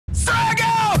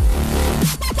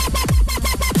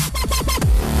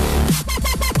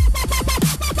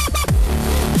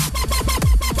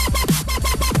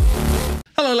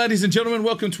ladies and gentlemen,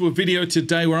 welcome to a video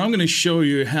today where I'm going to show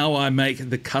you how I make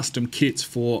the custom kits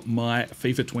for my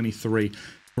FIFA 23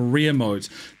 career modes.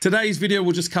 Today's video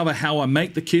will just cover how I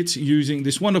make the kits using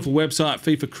this wonderful website,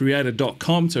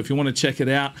 fifacreator.com. So if you want to check it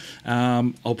out,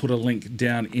 I'll put a link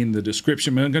down in the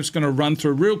description. I'm just going to run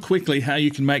through real quickly how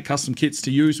you can make custom kits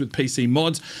to use with PC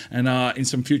mods, and in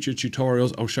some future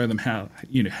tutorials I'll show them how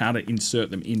to insert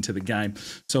them into the game.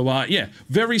 So yeah,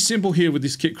 very simple here with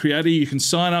this kit creator. You can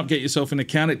sign up, get yourself an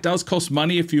account. It does cost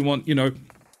money if you want,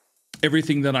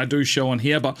 everything that I do show on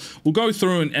here, but we'll go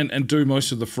through and do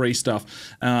most of the free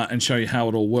stuff and show you how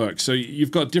it all works. So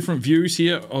you've got different views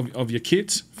here of your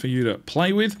kits for you to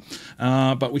play with,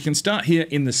 but we can start here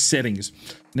in the settings.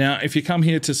 Now, if you come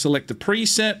here to select the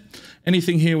preset,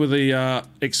 anything here with the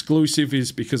exclusive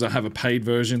is because I have a paid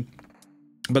version,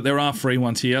 but there are free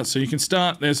ones here. So you can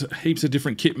start, there's heaps of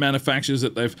different kit manufacturers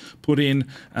that they've put in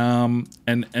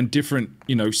and different,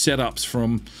 setups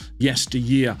from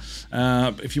yesteryear.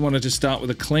 If you wanted to start with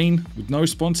a clean, with no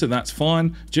sponsor, that's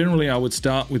fine. Generally, I would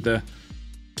start with the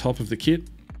top of the kit.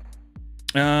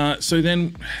 So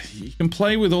then you can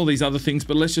play with all these other things,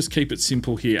 but let's just keep it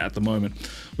simple here at the moment.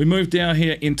 We move down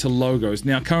here into logos.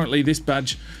 Now, currently this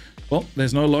badge, well,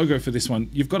 there's no logo for this one.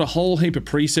 You've got a whole heap of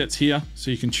presets here, so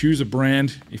you can choose a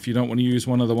brand if you don't want to use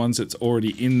one of the ones that's already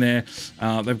in there.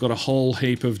 They've got a whole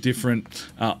heap of different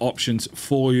options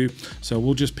for you. So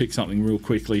we'll just pick something real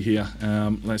quickly here.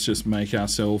 Let's just make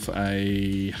ourselves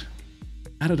a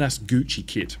Adidas Gucci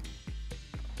kit.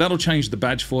 That'll change the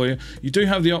badge for you. You do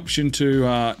have the option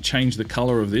to change the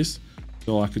color of this.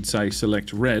 So I could say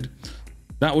select red.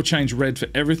 That will change red for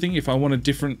everything. If I wanted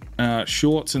different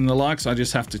shorts and the likes, I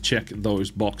just have to check those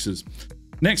boxes.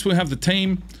 Next, we'll have the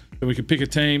team. So we can pick a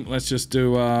team. Let's just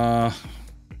do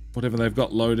whatever they've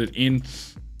got loaded in.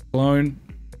 Clone.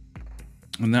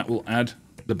 And that will add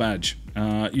the badge.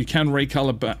 You can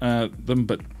recolor them,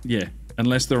 but yeah,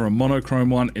 unless they're a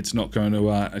monochrome one, it's not going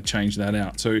to change that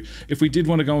out. So if we did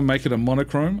want to go and make it a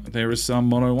monochrome, there is some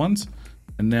mono ones.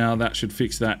 And now that should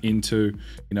fix that into,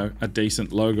 a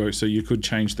decent logo. So you could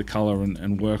change the color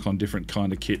and work on different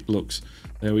kind of kit looks.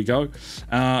 There we go.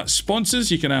 Sponsors,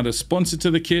 you can add a sponsor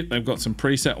to the kit. They've got some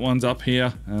preset ones up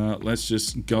here. Let's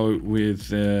just go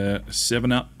with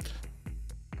 7up.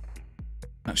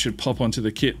 That should pop onto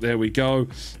the kit. There we go.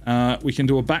 We can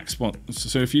do a back sponsor.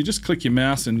 So if you just click your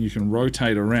mouse and you can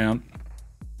rotate around,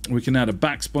 we can add a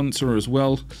back sponsor as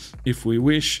well if we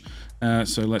wish.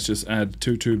 So let's just add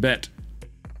 22bet.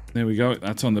 There we go.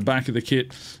 That's on the back of the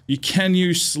kit. You can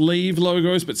use sleeve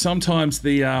logos, but sometimes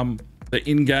the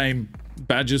in-game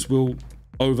badges will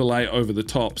overlay over the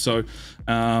top. So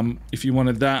if you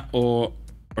wanted that or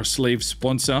a sleeve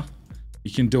sponsor,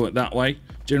 you can do it that way.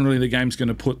 Generally, the game's going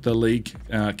to put the league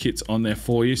kits on there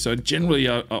for you. So generally,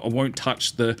 I won't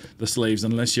touch the sleeves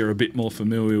unless you're a bit more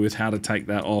familiar with how to take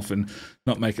that off and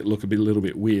not make it look a little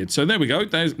bit weird. So there we go.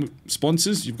 Those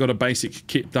sponsors, you've got a basic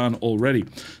kit done already.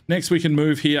 Next, we can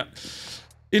move here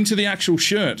into the actual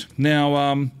shirt.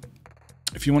 Now,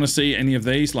 if you want to see any of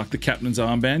these, like the captain's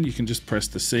armband, you can just press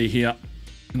the C here,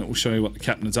 and it will show you what the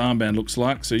captain's armband looks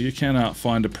like. So you can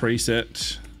find a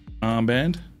preset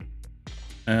armband.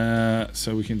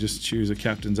 So we can just choose a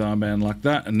captain's armband like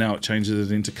that, and now it changes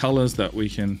it into colors that we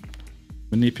can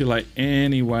manipulate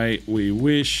any way we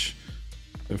wish.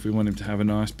 So if we want him to have a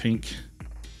nice pink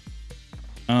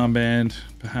armband,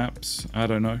 perhaps, I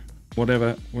don't know,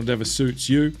 whatever suits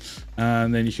you,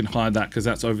 and then you can hide that because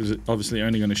that's obviously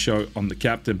only going to show on the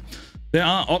captain. There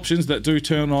are options that do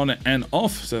turn on and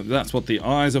off, so that's what the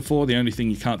eyes are for. The only thing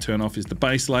you can't turn off is the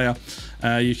base layer.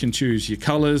 You can choose your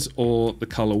colors or the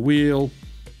color wheel.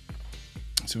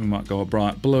 So we might go a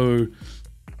bright blue,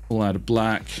 pull out a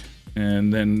black,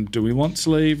 and then do we want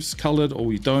sleeves colored or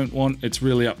we don't want? It's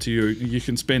really up to you. You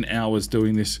can spend hours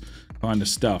doing this kind of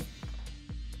stuff.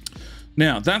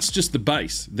 Now, that's just the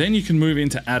base. Then you can move in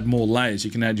to add more layers.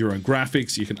 You can add your own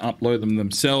graphics. You can upload them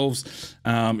themselves.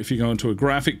 If you go into a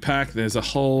graphic pack, there's a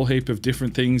whole heap of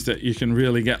different things that you can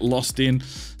really get lost in.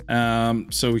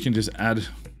 So we can just add,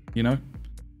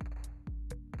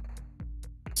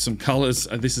 some colors.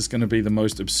 This is going to be the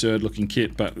most absurd looking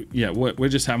kit, but yeah, we're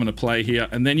just having a play here.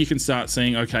 And then you can start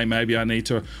seeing, okay, maybe I need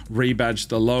to rebadge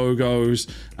the logos.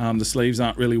 The sleeves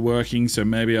aren't really working, so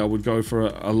maybe I would go for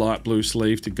a light blue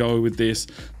sleeve to go with this.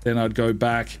 Then I'd go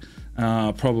back,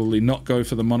 probably not go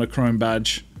for the monochrome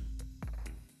badge,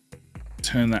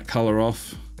 turn that color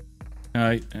off.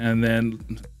 Okay, and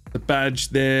then the badge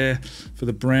there for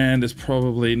the brand is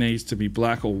probably needs to be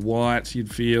black or white, you'd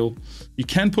feel. You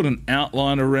can put an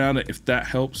outline around it if that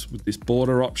helps with this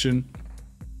border option.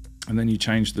 And then you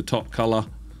change the top color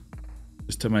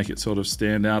just to make it sort of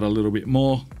stand out a little bit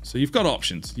more. So you've got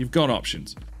options. You've got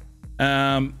options.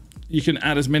 You can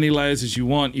add as many layers as you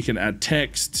want. You can add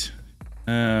text,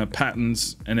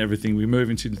 patterns, and everything. We move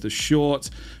into the shorts.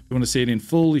 If you want to see it in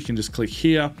full, you can just click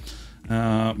here.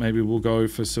 Maybe we'll go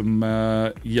for some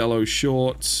yellow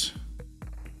shorts.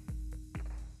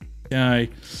 Okay.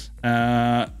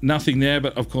 Nothing there,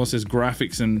 but of course there's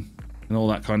graphics and all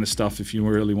that kind of stuff. If you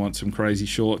really want some crazy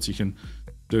shorts, you can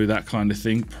do that kind of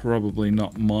thing. Probably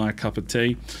not my cup of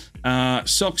tea.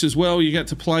 Socks as well you get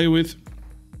to play with.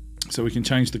 So we can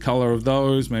change the color of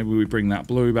those. Maybe we bring that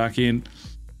blue back in.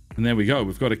 And there we go.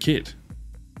 We've got a kit.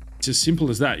 It's as simple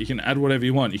as that. You can add whatever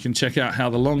you want. You can check out how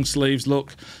the long sleeves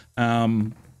look.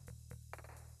 You've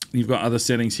got other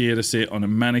settings here to sit on a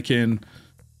mannequin.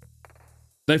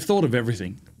 They've thought of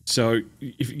everything. So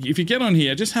if you get on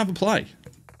here, just have a play.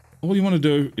 All you want to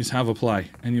do is have a play,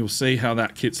 and you'll see how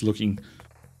that kit's looking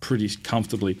pretty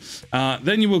comfortably.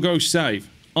 Then you will go save.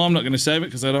 I'm not going to save it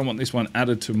because I don't want this one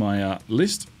added to my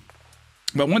list.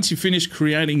 But once you finish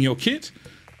creating your kit,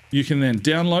 you can then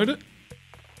download it,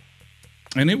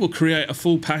 and it will create a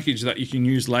full package that you can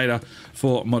use later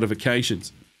for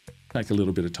modifications. Take a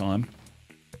little bit of time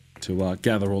to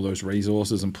gather all those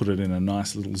resources and put it in a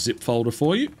nice little zip folder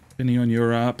for you, depending on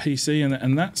your PC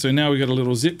and that. So now we've got a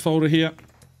little zip folder here,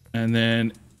 and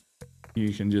then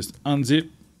you can just unzip,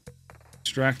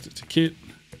 extract it to kit.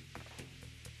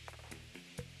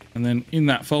 And then in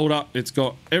that folder, it's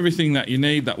got everything that you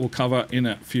need that we'll cover in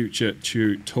a future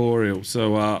tutorial.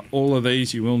 So all of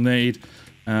these you will need,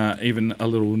 even a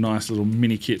nice little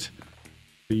mini kit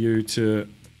for you to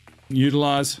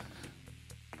utilize.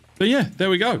 But yeah, there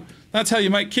we go. That's how you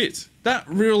make kits. That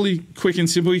really quick and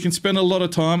simple. You can spend a lot of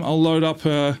time. I'll load up,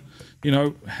 you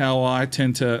know, how I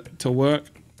tend to work.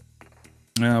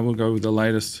 We'll go with the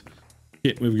latest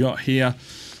kit we've got here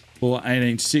for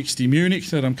 1860 Munich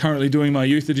that I'm currently doing my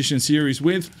Youth Edition series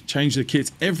with. Change the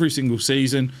kits every single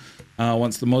season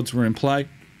once the mods were in play.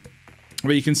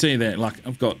 But you can see there, like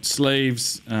I've got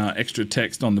sleeves, extra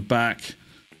text on the back,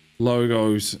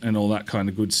 logos, and all that kind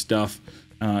of good stuff.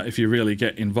 If you really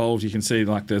get involved, you can see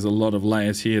like there's a lot of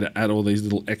layers here to add all these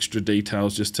little extra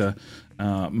details just to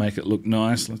make it look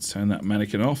nice. Let's turn that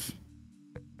mannequin off.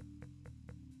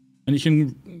 And you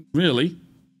can really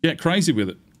get crazy with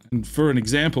it. And for an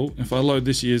example, if I load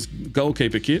this year's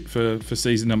goalkeeper kit for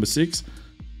season number 6.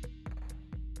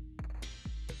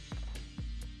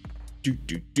 This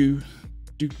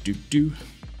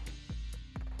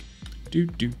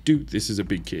is a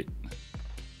big kit.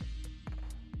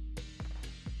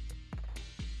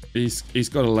 He's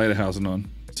got a lederhosen on.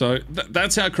 So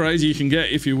that's how crazy you can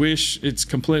get if you wish. It's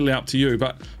completely up to you.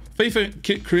 But FIFA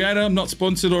Kit Creator, not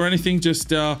sponsored or anything,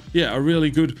 just yeah, a really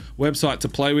good website to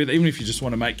play with. Even if you just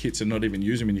want to make kits and not even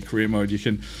use them in your career mode, you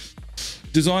can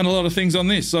design a lot of things on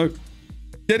this. So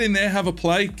get in there, have a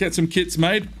play, get some kits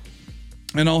made,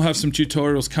 and I'll have some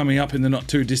tutorials coming up in the not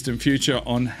too distant future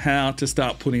on how to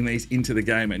start putting these into the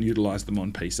game and utilize them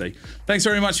on PC. Thanks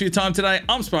very much for your time today.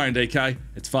 I'm Sparring DK.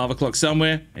 It's 5 o'clock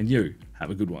somewhere, and you have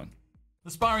a good one. The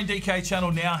Sparring DK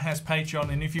channel now has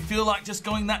Patreon, and if you feel like just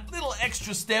going that little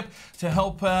extra step to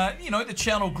help, you know, the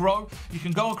channel grow, you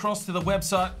can go across to the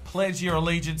website, pledge your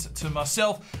allegiance to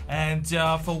myself, and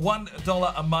for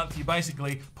 $1 a month, you're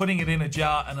basically putting it in a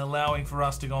jar and allowing for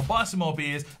us to go and buy some more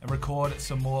beers and record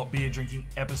some more beer drinking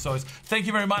episodes. Thank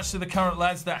you very much to the current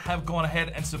lads that have gone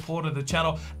ahead and supported the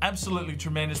channel. Absolutely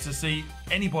tremendous to see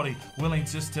anybody willing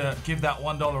just to give that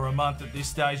 $1 a month at this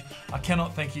stage. I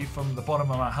cannot thank you from the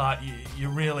bottom of my heart. You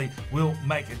really will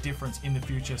make a difference in the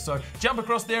future. So jump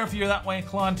across there if you're that way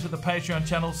inclined to the Patreon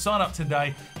channel, sign up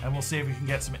today, and we'll see if we can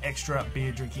get some extra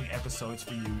beer drinking episodes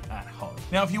for you at home.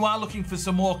 Now, if you are looking for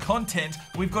some more content,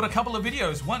 we've got a couple of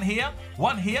videos, one here,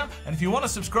 and if you want to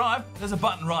subscribe, there's a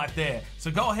button right there.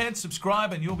 So go ahead,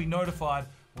 subscribe, and you'll be notified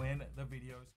when the videos